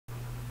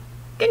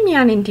Good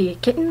morning to you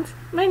kittens.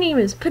 My name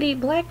is Pretty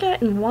Black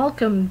Cat and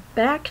welcome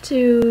back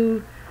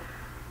to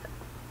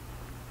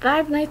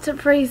Five Nights at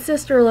Freddy's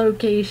sister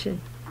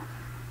location.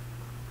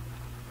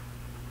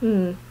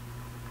 Yeah,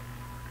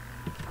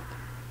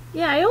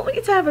 I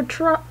always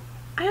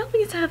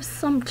have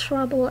some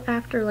trouble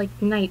after like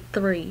night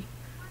 3.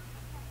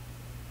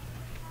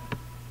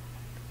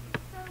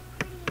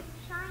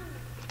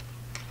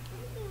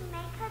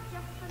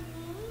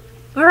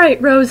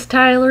 Alright, Rose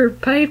Tyler,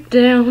 pipe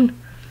down.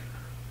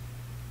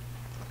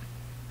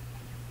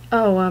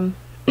 Oh,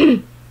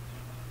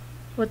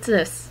 what's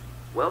this?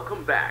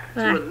 Welcome back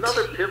to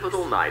another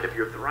pivotal night of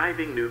your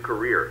thriving new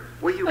career,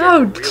 where you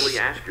get to really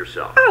ask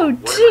yourself, what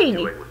am I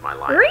doing with my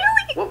life? Really?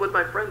 What would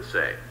my friends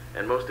say?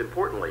 And most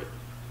importantly,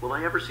 will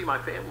I ever see my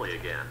family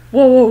again?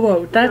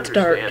 Whoa, that's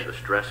dark. We understand the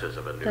stresses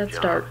of a new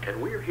job,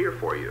 and we're here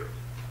for you.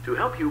 To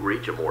help you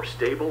reach a more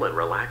stable and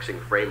relaxing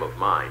frame of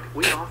mind,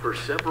 we offer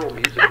several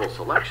musical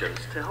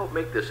selections to help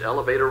make this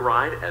elevator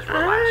ride as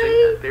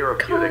relaxing and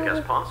therapeutic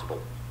as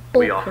possible.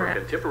 We offer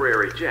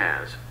contemporary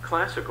jazz,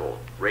 classical,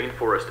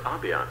 rainforest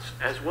ambiance,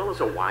 as well as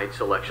a wide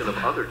selection of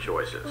other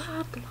choices.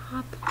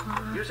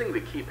 Using the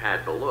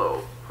keypad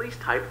below, please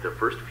type the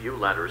first few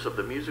letters of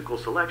the musical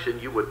selection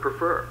you would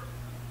prefer.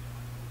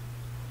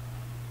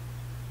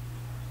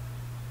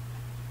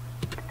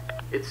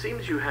 It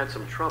seems you had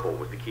some trouble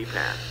with the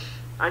keypad.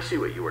 I see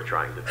what you were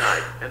trying to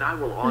type, and I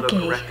will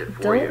auto-correct it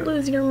for you. Don't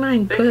lose your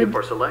mind, Thank you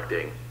for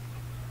selecting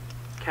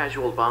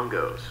Casual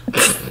Bongos.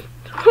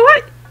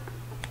 What?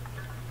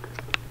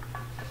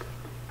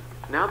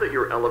 Now that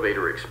your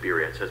elevator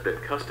experience has been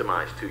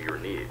customized to your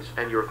needs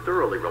and you're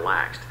thoroughly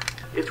relaxed,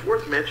 it's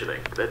worth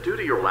mentioning that due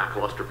to your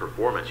lackluster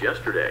performance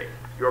yesterday,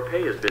 your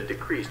pay has been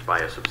decreased by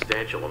a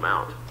substantial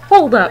amount.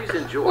 Hold up.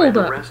 Please enjoy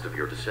the rest of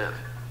your descent.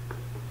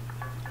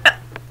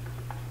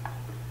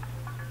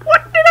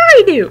 What did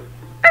I do?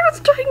 I was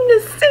trying to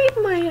save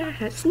my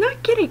ass,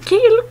 not get it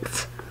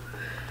killed.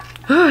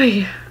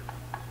 Oh,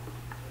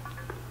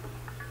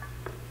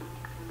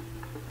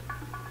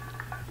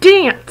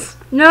 dance.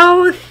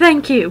 No,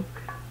 thank you.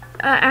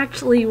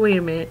 Actually, wait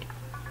a minute.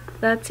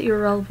 That's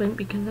irrelevant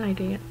because I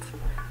dance.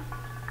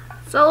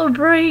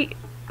 Celebrate.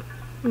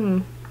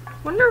 Wonder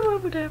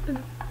what would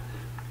happen.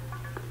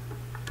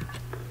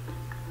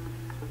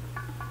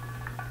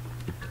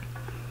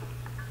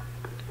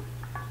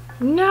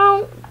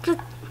 No, just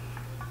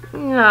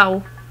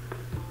no.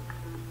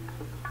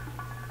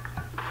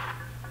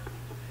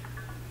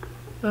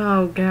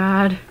 Oh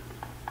God.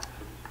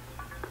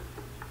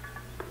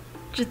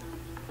 Just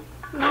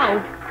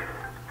no.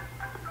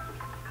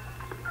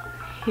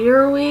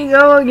 Here we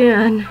go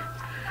again.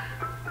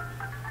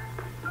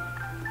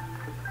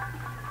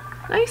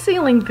 Nice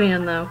ceiling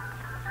fan though.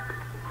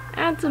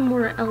 Adds a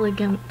more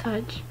elegant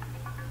touch.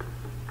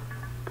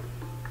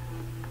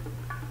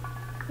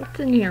 What's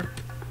in here?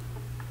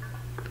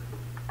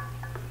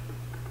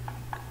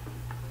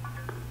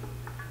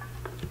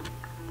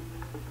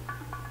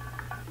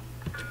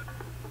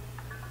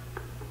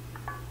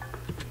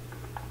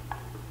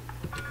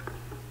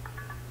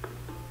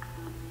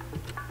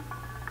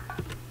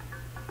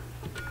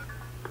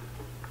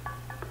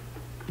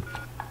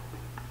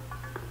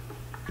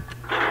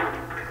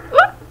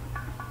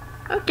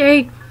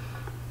 Okay.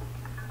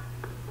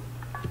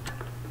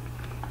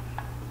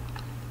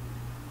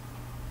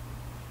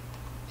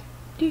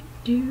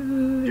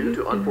 Due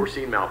to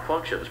unforeseen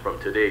malfunctions from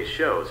today's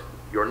shows,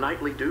 your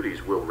nightly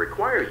duties will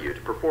require you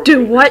to perform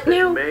what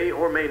now? You may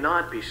or may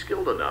not be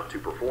skilled enough to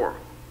perform.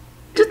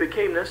 It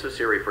became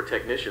necessary for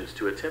technicians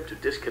to attempt to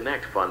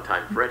disconnect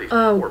Funtime Freddy's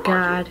power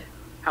module.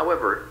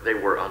 However, they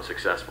were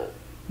unsuccessful.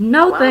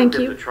 No, thank you.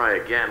 Allowing them to try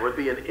again would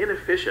be an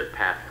inefficient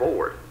path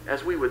forward,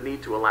 as we would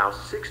need to allow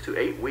 6 to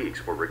 8 weeks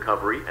for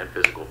recovery and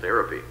physical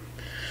therapy.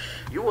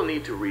 You will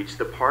need to reach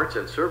the parts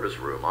and service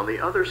room on the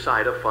other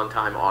side of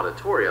Funtime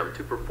Auditorium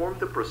to perform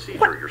the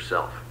procedure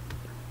yourself.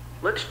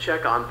 Let's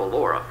check on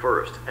Ballora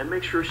first and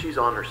make sure she's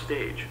on her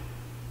stage.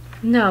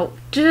 No,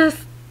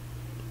 just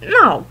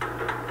no.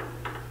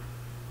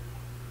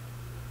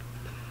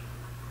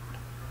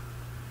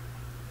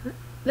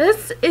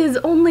 This is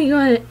only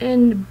going to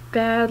end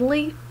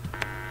badly.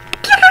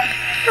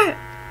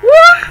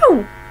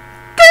 Wow!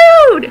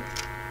 Dude!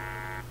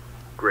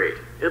 Great.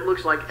 It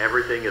looks like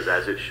everything is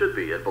as it should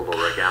be at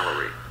Ballora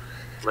Gallery.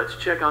 Let's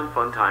check on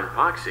Funtime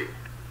Foxy.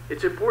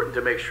 It's important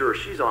to make sure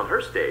she's on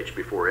her stage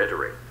before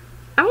entering.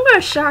 I'm going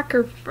to shock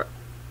her.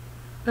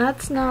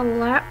 That's not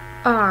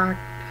a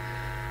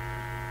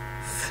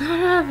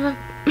son of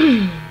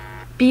a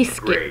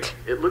biscuit. Great.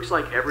 It looks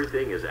like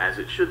everything is as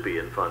it should be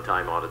in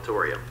Funtime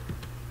Auditorium.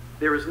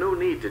 There is no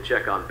need to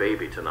check on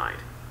Baby tonight.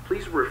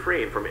 Please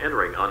refrain from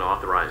entering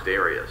unauthorized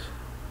areas.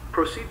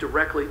 Proceed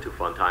directly to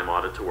Funtime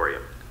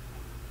Auditorium.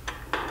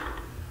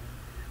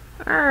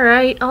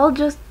 Alright, I'll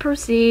just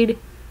proceed.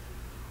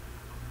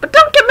 But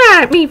don't get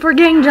mad at me for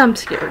getting jump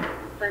scared.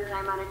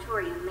 Funtime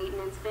Auditorium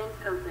maintenance vents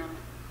opened.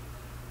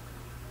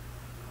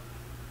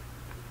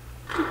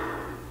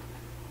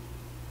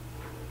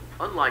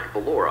 Unlike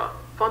Ballora,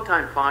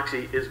 Funtime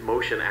Foxy is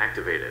motion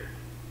activated.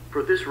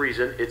 For this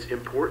reason, it's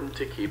important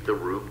to keep the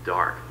room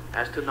dark,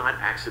 as to not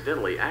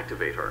accidentally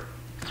activate her.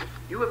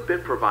 You have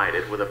been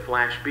provided with a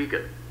flash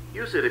beacon.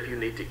 Use it if you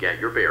need to get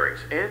your bearings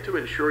and to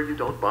ensure you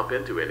don't bump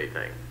into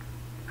anything.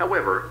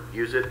 However,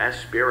 use it as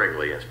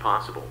sparingly as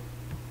possible.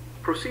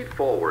 Proceed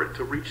forward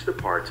to reach the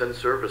parts and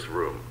service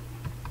room.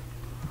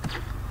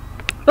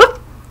 Oh!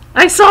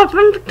 I saw it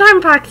from time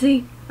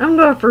proxy. I'm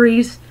gonna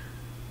freeze.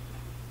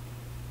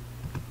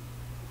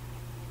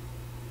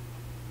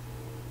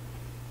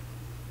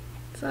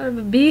 Son of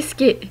a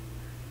biscuit.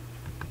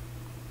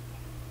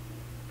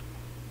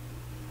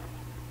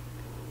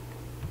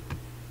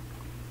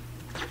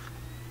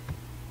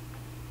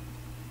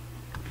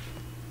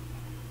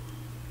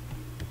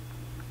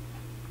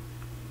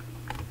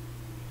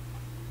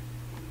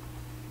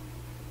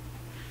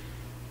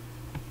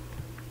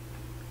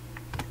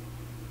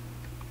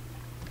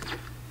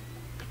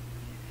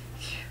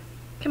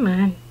 Come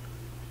on.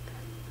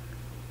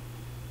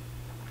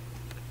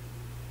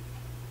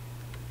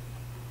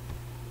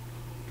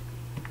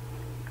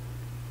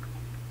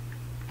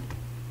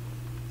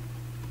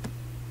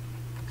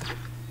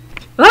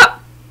 Oh!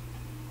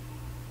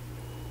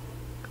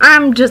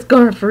 I'm just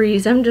gonna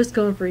freeze. I'm just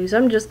gonna freeze.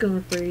 I'm just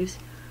gonna freeze.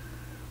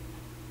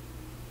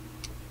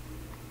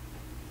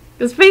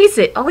 Cause face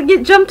it, I'll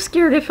get jump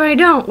scared if I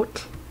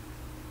don't.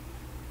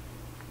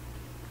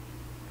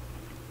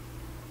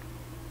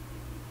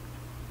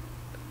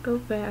 Go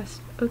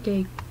fast.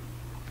 Okay.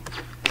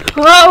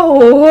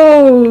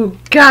 Oh,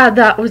 God,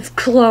 that was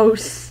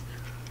close.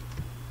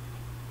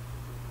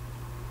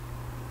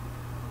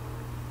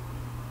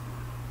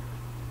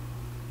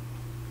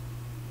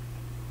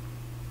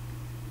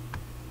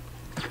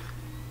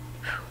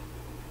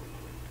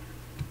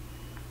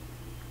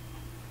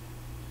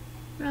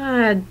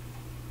 Ah,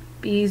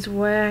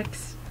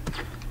 beeswax.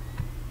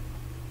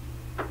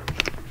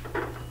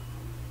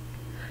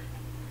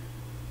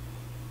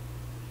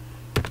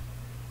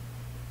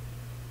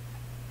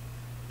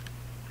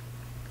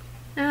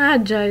 Ah,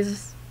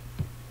 Jesus.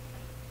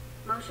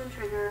 Motion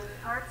trigger,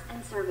 parts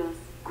and service.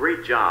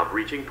 Great job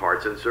reaching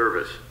parts and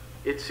service.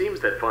 It seems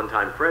that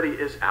Funtime Freddy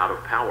is out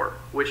of power,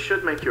 which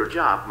should make your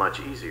job much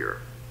easier.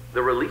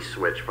 The release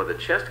switch for the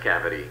chest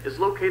cavity is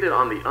located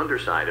on the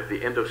underside of the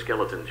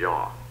endoskeleton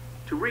jaw.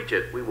 To reach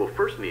it, we will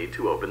first need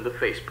to open the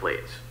face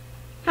plates.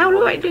 How You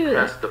will do I need to do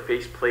press that? the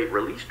faceplate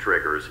release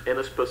triggers in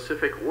a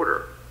specific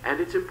order, and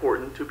it's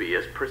important to be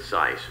as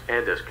precise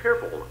and as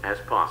careful as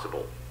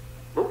possible.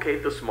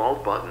 Locate the small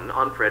button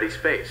on Freddy's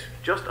face,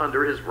 just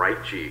under his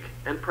right cheek,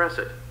 and press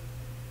it.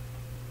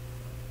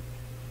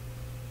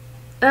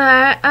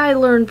 I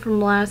learned from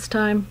last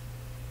time.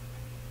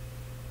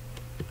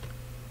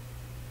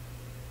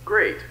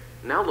 Great.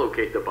 Now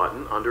locate the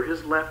button under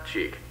his left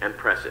cheek and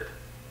press it.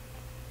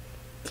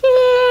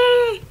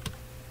 Yay!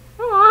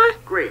 Aw.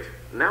 Great.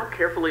 Now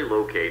carefully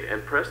locate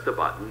and press the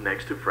button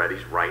next to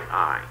Freddy's right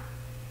eye.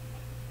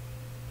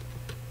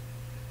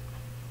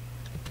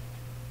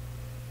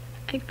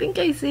 I think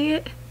I see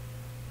it.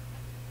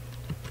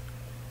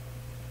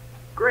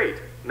 Great.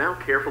 Now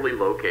carefully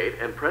locate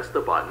and press the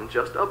button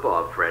just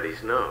above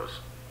Freddy's nose.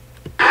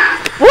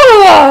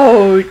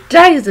 Whoa!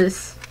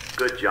 Jesus!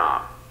 Good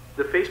job.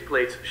 The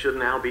faceplates should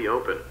now be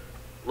open.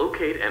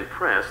 Locate and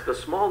press the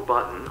small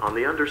button on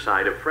the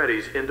underside of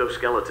Freddy's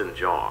endoskeleton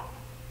jaw.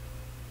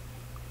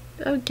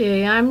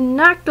 Okay, I'm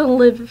not gonna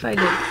live if I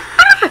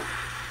do.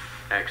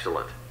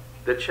 Excellent.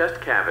 The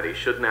chest cavity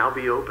should now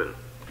be open.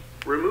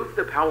 Remove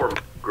the power.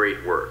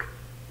 Great work.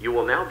 You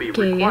will now be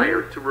Okay.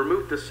 required to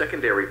remove the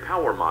secondary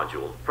power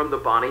module from the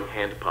Bonnie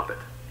hand puppet.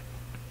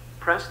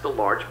 Press the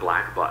large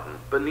black button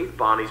beneath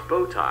Bonnie's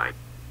bow tie.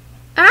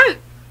 Ah!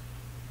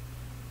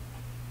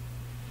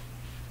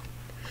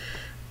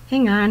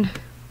 Hang on.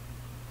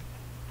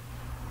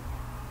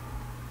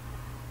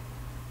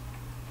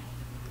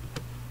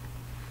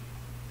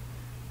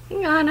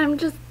 Hang on, I'm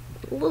just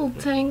a little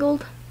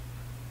tangled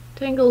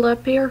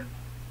up here.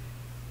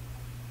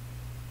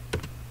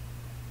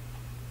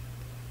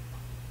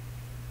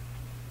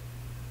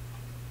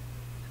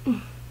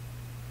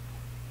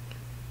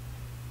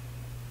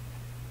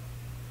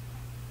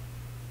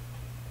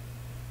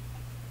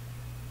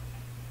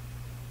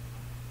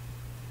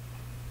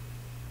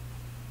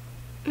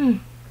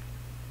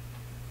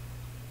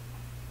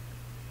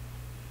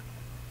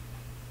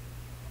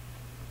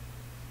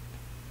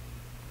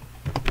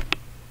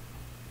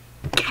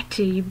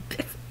 Gotcha, you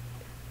bitch.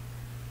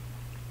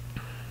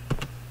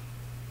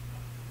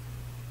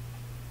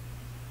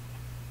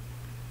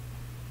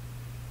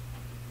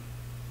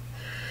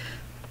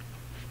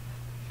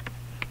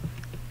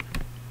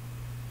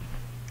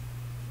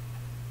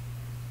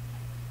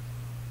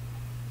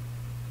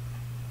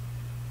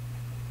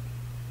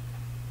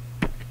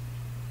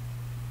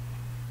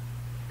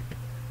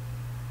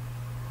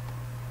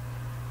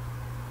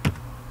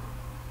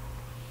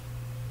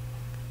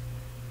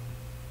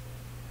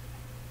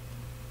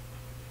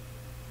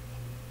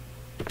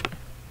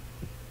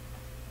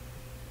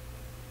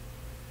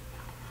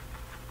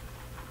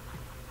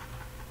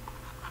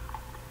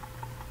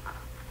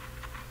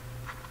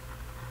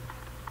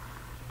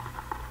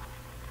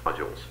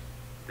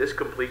 This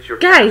completes your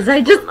Guys,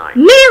 I just night.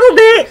 nailed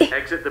it! Please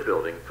exit the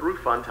building through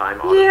Funtime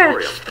Yeah,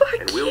 Auditorium, fuck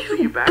and we'll you,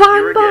 see you back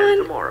Bonbon. here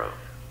again tomorrow.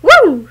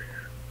 Woo!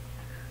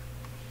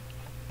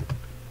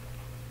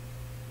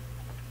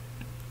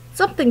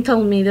 Something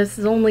told me this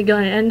is only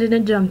gonna end in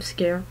a jump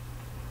scare.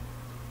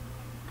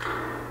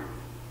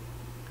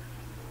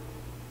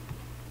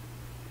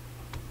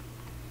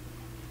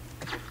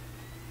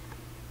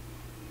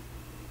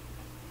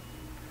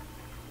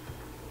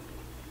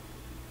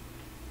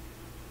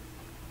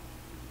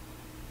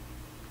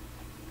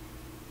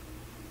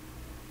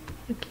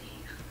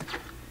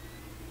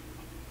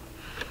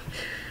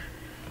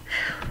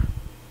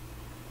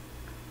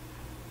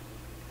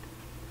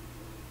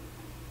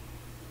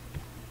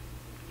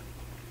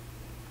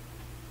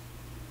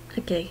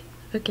 Okay,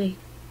 okay.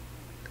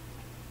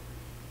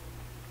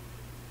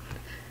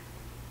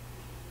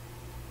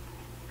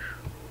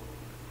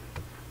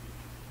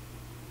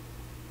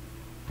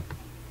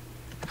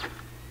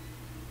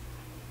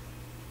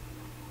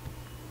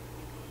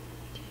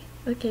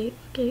 Okay,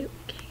 okay,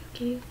 okay,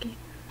 okay, okay.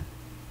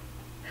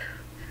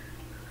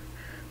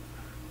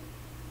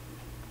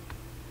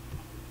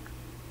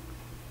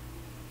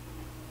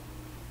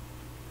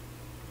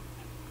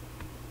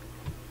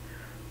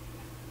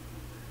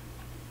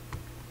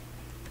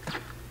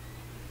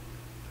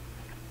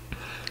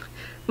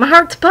 My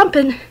heart's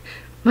pumping.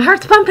 My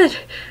heart's pumping.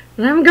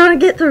 And I'm gonna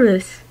get through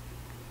this.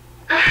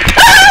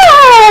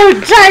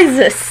 Oh,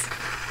 Jesus!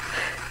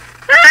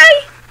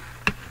 Hi!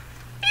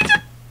 He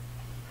just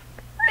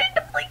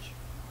randomly.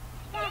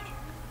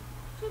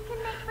 She can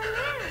make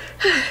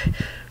balloons.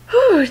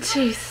 Oh,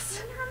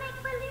 jeez. You know how to make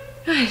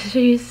balloons? Oh,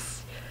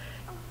 jeez.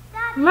 Oh,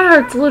 Daddy, My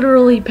heart's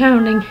literally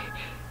pounding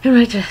in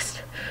my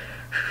chest.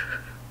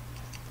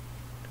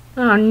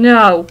 Oh,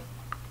 no.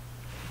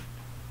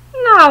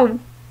 No.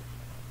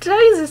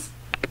 Jesus.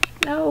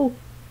 No.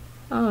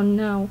 Oh,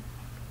 no.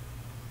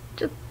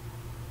 Just...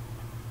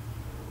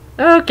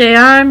 Okay,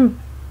 I'm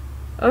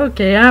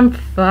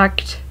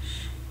fucked.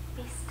 Shh,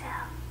 be still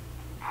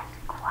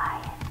and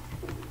quiet.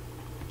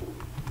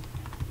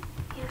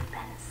 You've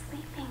been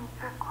sleeping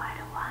for quite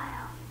a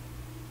while.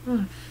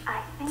 Oh,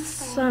 I think they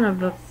son of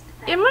a... noticed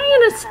that Am you I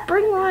in a left the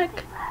springlock?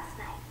 building last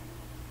night.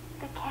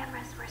 The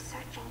cameras were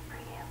searching for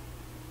you,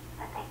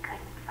 but they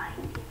couldn't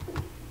find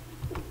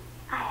you.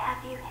 I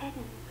have you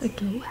hidden Okay.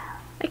 too well.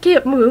 I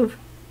can't move.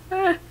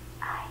 I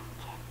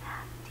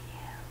kidnapped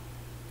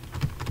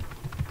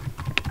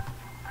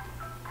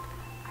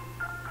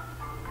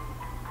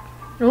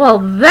you. Well,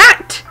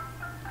 that...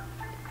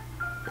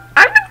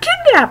 I've been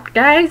kidnapped,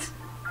 guys.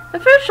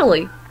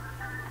 Officially.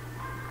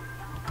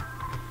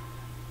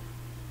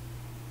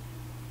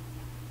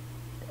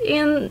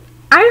 And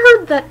I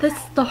heard that this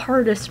is the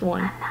hardest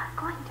one. I'm not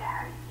going to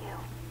hurt you.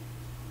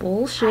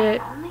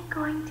 Bullshit. I'm only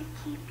going to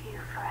keep you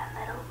for a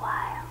little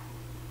while.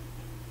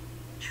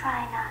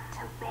 Try not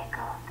to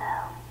wiggle,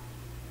 though.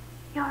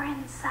 You're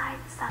inside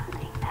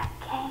something that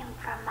came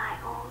from my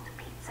old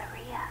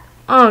pizzeria.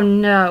 Oh,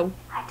 no.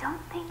 I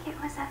don't think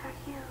it was ever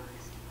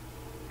used.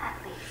 At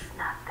least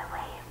not the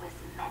way it was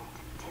meant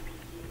to be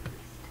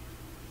used.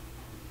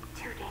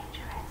 Too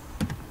dangerous.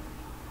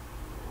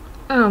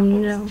 Oh,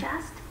 no. It's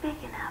just big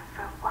enough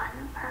for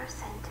one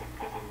person to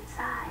fit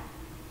inside.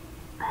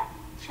 But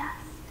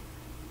just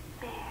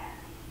barely.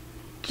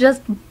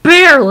 Just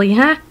barely,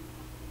 huh?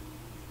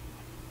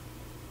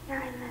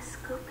 You're in the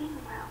scooping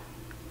room.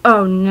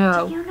 Oh, Do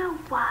no. you know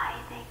why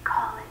they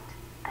call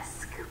it a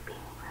scooping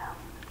room?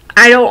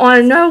 I don't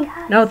want to know.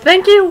 No,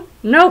 thank you.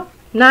 Nope.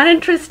 Not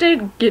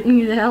interested. Get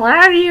me the hell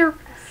out of here. The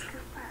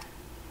scooper.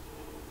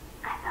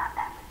 I thought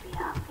that would be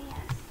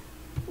obvious.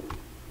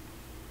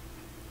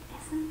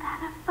 Isn't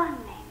that a fun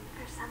name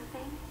for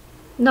something?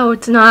 No,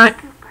 it's not.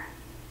 Scooper.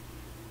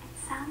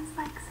 It sounds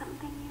like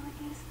something you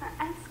would use for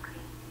ice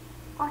cream,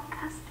 or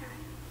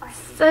custard, or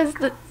Says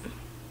that... sprinkles.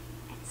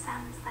 It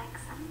sounds like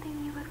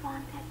something you would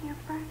want at your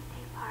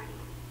birthday party,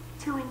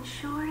 to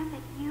ensure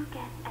that you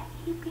get a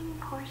heaping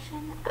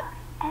portion of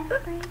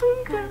every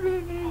good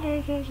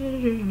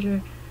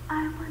thing.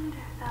 I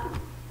wonder, though,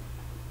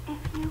 if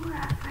you were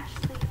a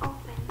freshly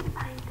opened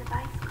pint of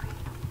ice cream,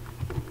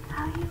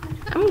 how you would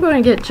feel. I'm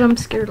going to get jump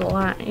scared a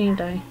lot, ain't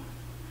I?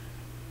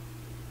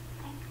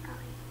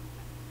 Thankfully,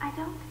 I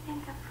don't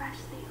think a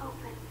freshly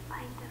opened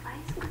pint of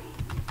ice cream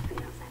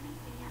feels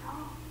anything at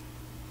all.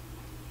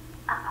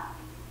 Uh-oh.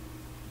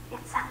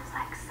 It sounds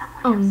like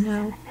someone Oh, else is no.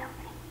 in the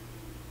building.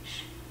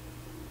 Shh.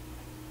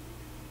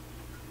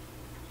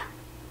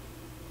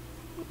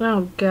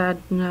 Oh,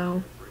 God,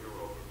 no.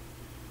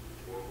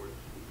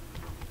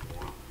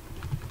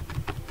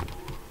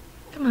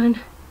 Come on.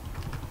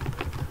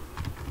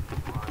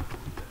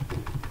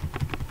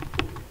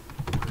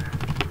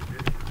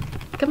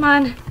 Come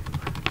on.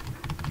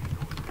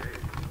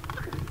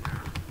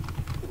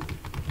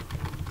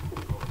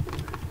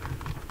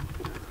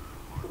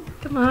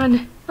 Come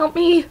on. Help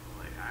me.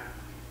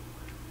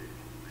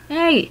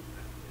 Hey.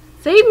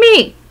 Save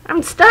me.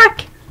 I'm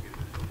stuck.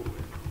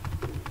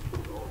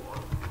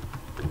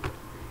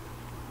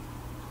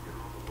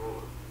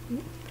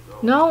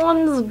 No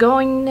one's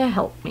going to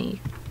help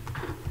me.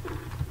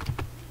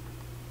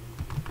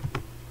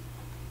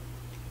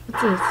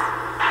 What's this?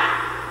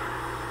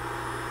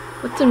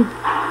 What's in...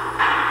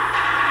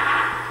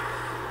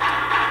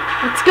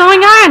 What's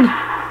going on?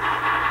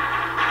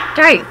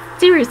 Guys,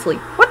 seriously,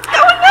 what's going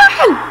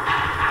on?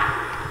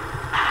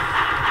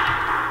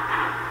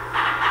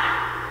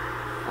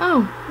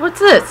 Oh, what's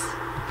this?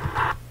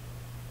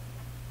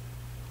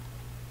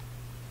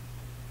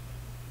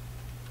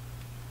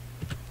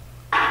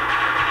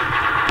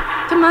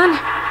 Come on,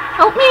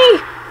 help me!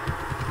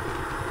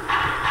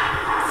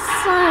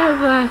 Son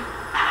of a...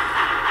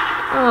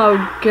 Oh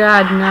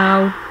God,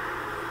 no.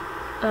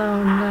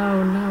 Oh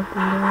no, no,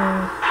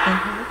 Ballora, the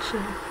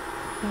hatchet.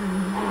 Oh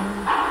no.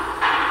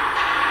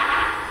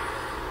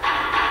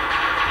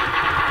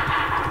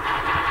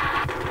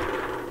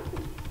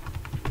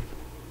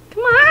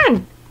 Come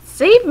on!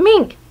 Save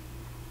Mink!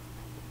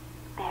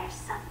 There's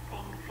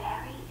something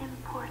very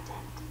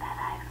important that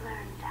I've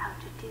learned how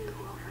to do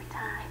over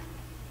time.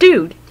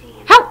 Dude,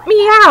 help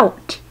me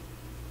out!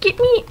 Get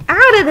me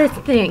out of this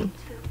thing!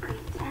 To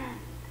pretend.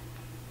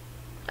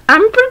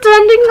 I'm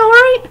pretending,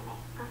 alright?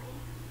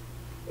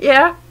 Make-believe.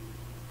 Yeah.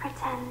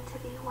 Pretend to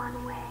be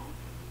one way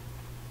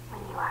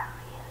when you are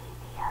really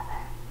the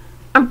other.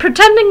 I'm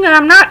pretending that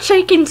I'm not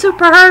shaking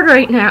super hard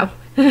right now.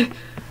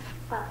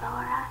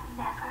 Ballora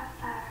never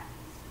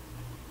learns,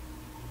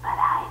 but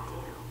I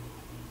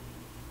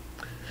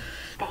do.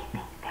 They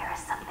think there is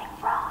something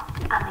wrong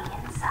on the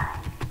inside.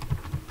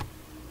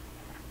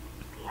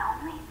 The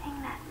only thing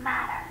that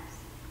matters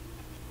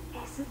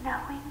is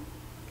knowing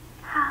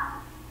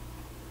how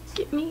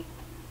Get me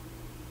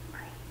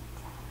pretend.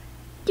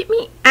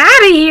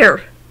 out of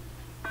here!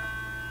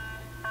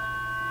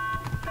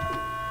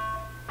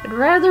 I'd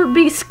rather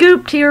be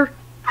scooped here.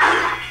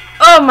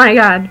 Oh my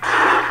God.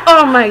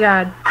 Oh my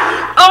God.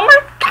 Oh my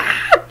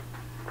God!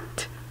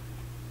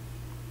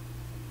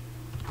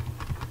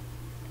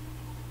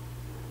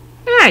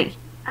 Hey!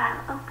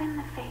 I'll open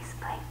the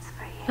faceplates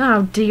for you.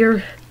 Oh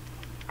dear.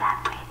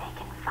 That way they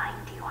can find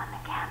you on the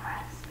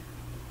cameras.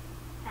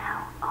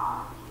 Now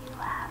all you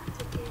have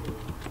to do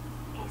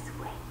is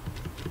wait.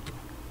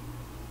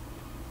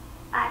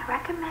 I'd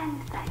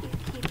recommend that you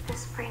keep the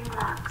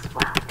springlocks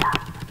wound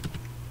up.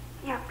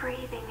 Your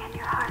breathing and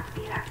your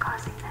heartbeat are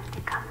causing them to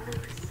come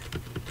loose.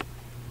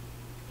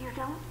 You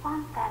don't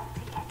want them to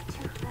get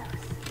too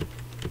loose.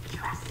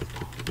 Trust me.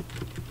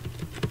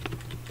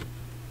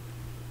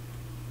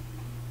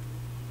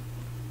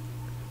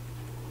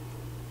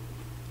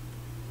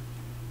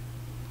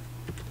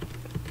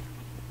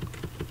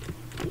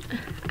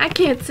 I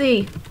can't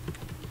see.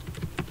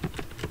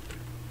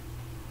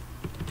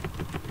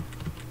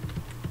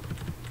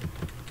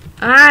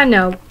 I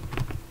know.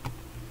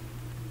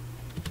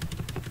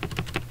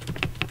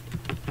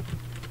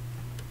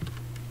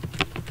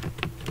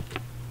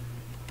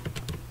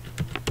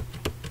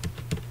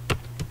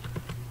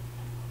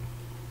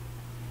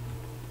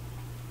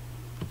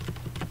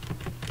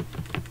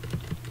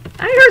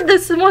 I heard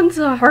this one's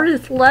the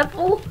hardest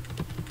level.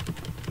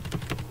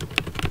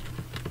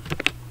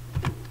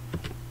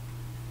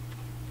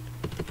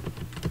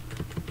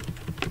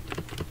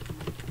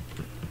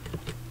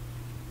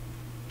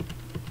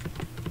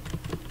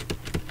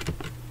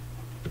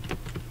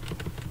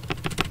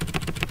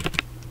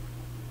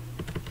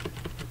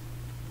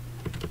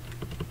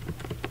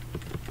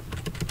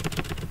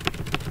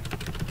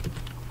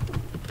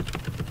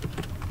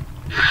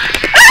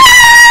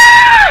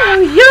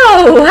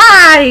 Yo,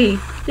 hi!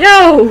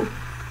 Yo!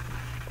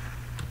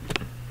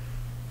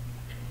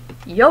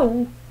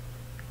 Yo!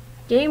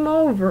 Game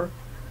over.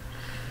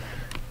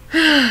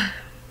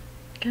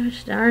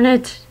 Gosh darn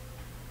it.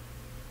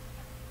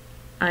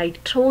 I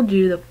told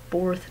you the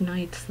fourth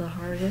night's the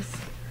hardest.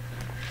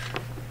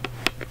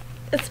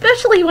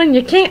 Especially when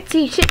you can't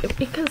see shit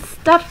because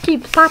stuff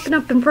keeps popping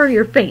up in front of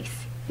your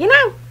face. You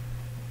know?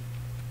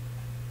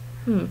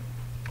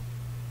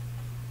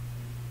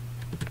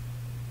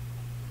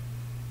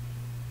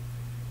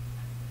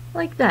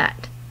 Like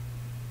that.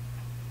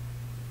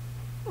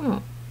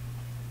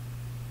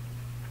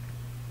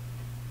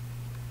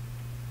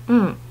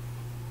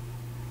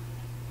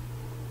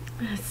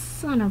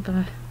 Son of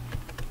a...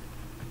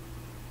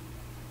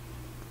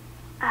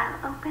 I'll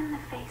open the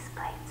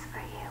faceplates for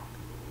you.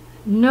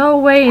 No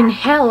way in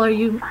hell are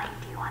you... Find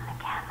you on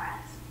the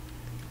cameras.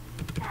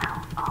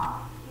 Now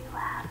all you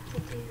have to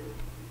do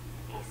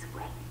is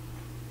wait.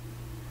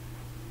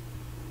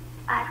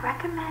 I'd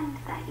recommend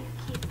that you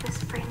keep the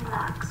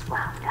springlocks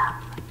wound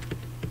up.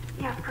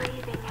 Your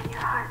breathing and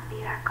your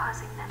heartbeat are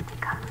causing them to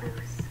come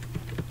loose.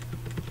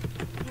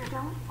 You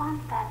don't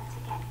want them to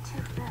get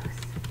too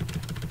loose.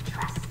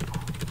 Trust me.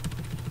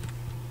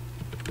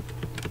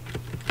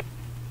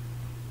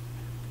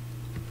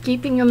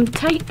 Keeping them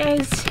tight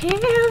as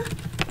hell.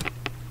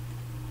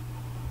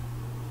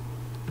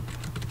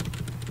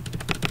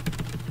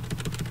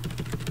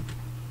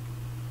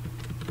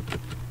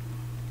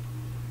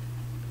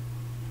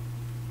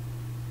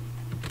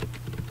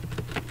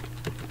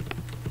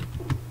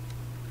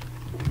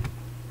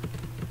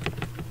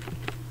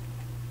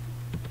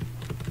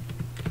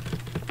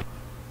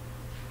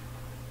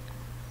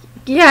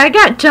 Yeah, I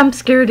got jump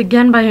scared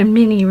again by a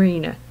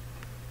MINIREENA.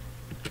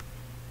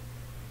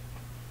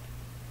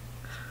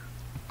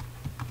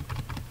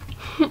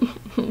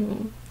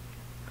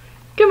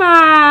 Come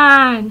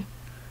on!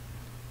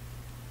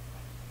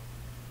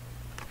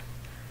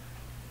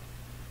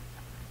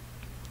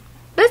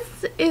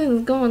 This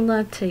is going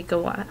to take a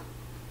while.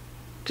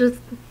 Just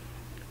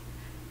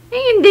A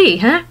and D,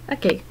 huh?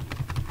 Okay.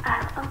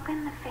 I'll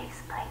open the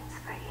faceplates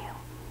for you.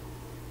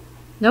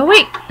 No,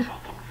 wait! That way they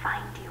can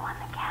find you on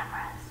the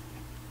cameras.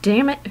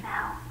 Damn it.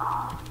 Now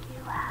all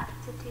you have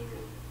to do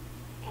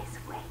is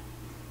wait.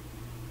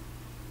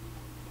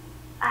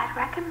 I'd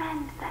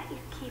recommend that you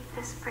keep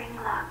the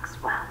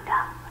springlocks wound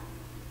up.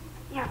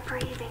 Your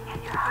breathing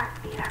and your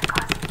heartbeat are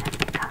causing them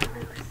to come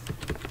loose.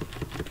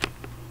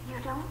 You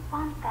don't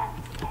want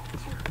them to get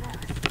too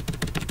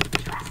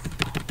loose. Trust me.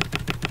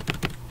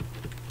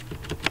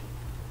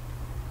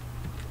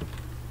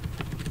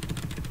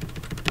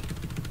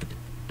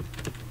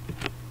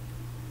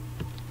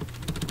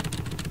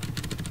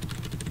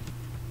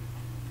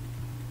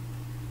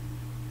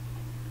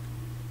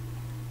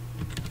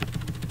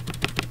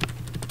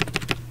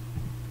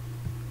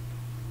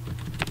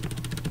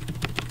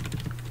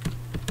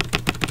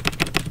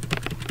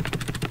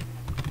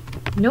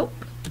 Nope.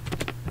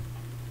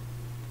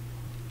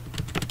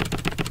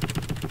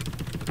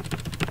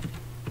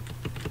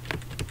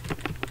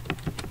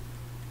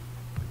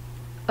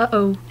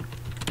 Uh-oh.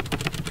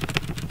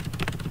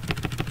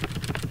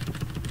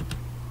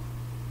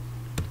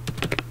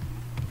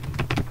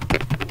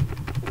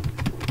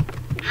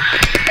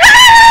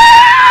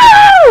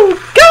 No!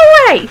 Go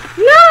away!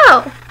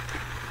 No!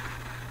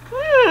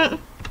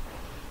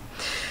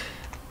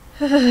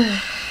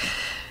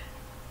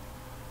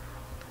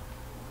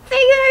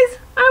 Hey guys,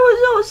 I was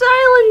so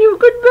silent you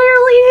could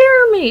barely hear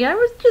me. I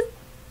was just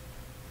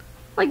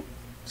like,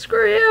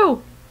 screw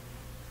you.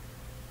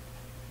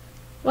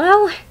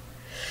 Well,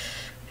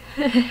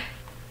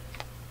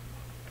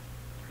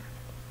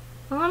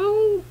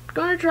 I'm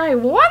gonna try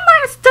one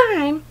last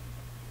time,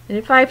 and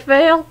if I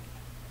fail,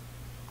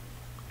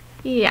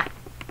 yeah.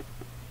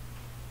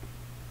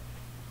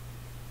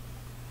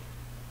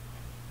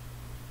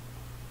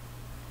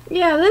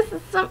 Yeah, this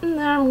is something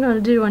that I'm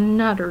gonna do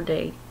another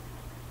day.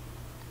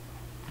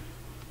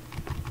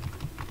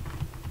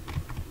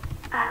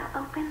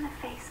 I'll open the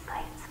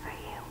faceplates for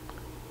you.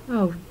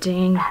 Oh,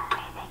 dang. That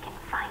way they can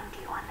find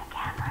you on the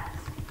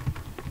cameras.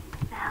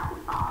 Now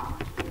all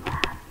you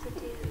have to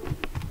do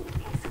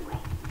is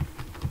wait.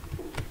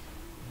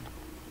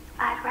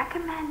 I'd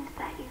recommend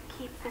that you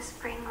keep the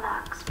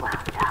springlocks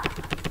wound up.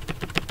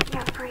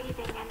 Your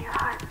breathing and your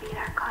heartbeat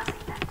are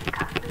causing them to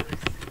come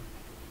loose.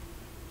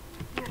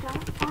 You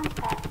don't want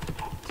them to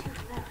get too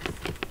loose.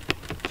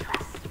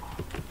 Trust me.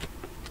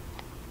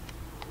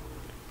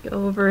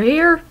 Go over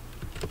here.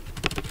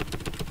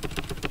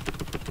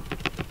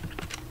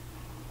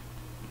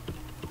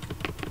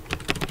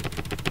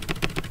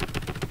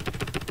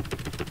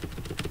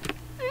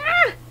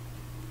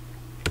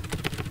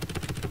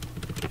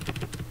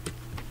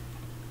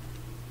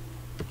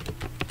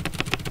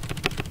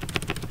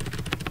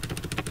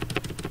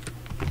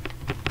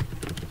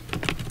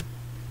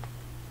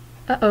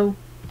 Uh-oh.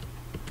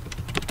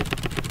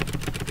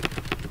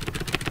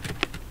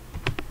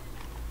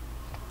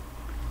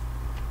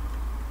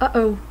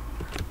 Uh-oh.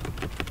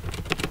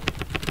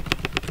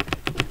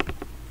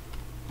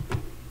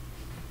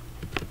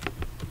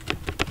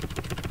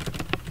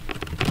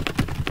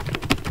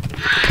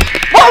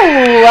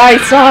 Oh, I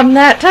saw him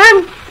that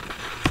time.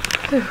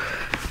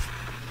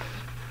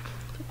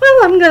 Well,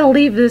 I'm gonna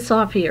leave this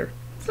off here.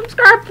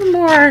 Subscribe for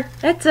more,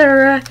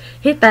 etc.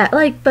 Hit that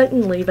like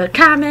button, leave a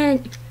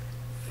comment.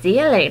 See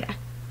you later.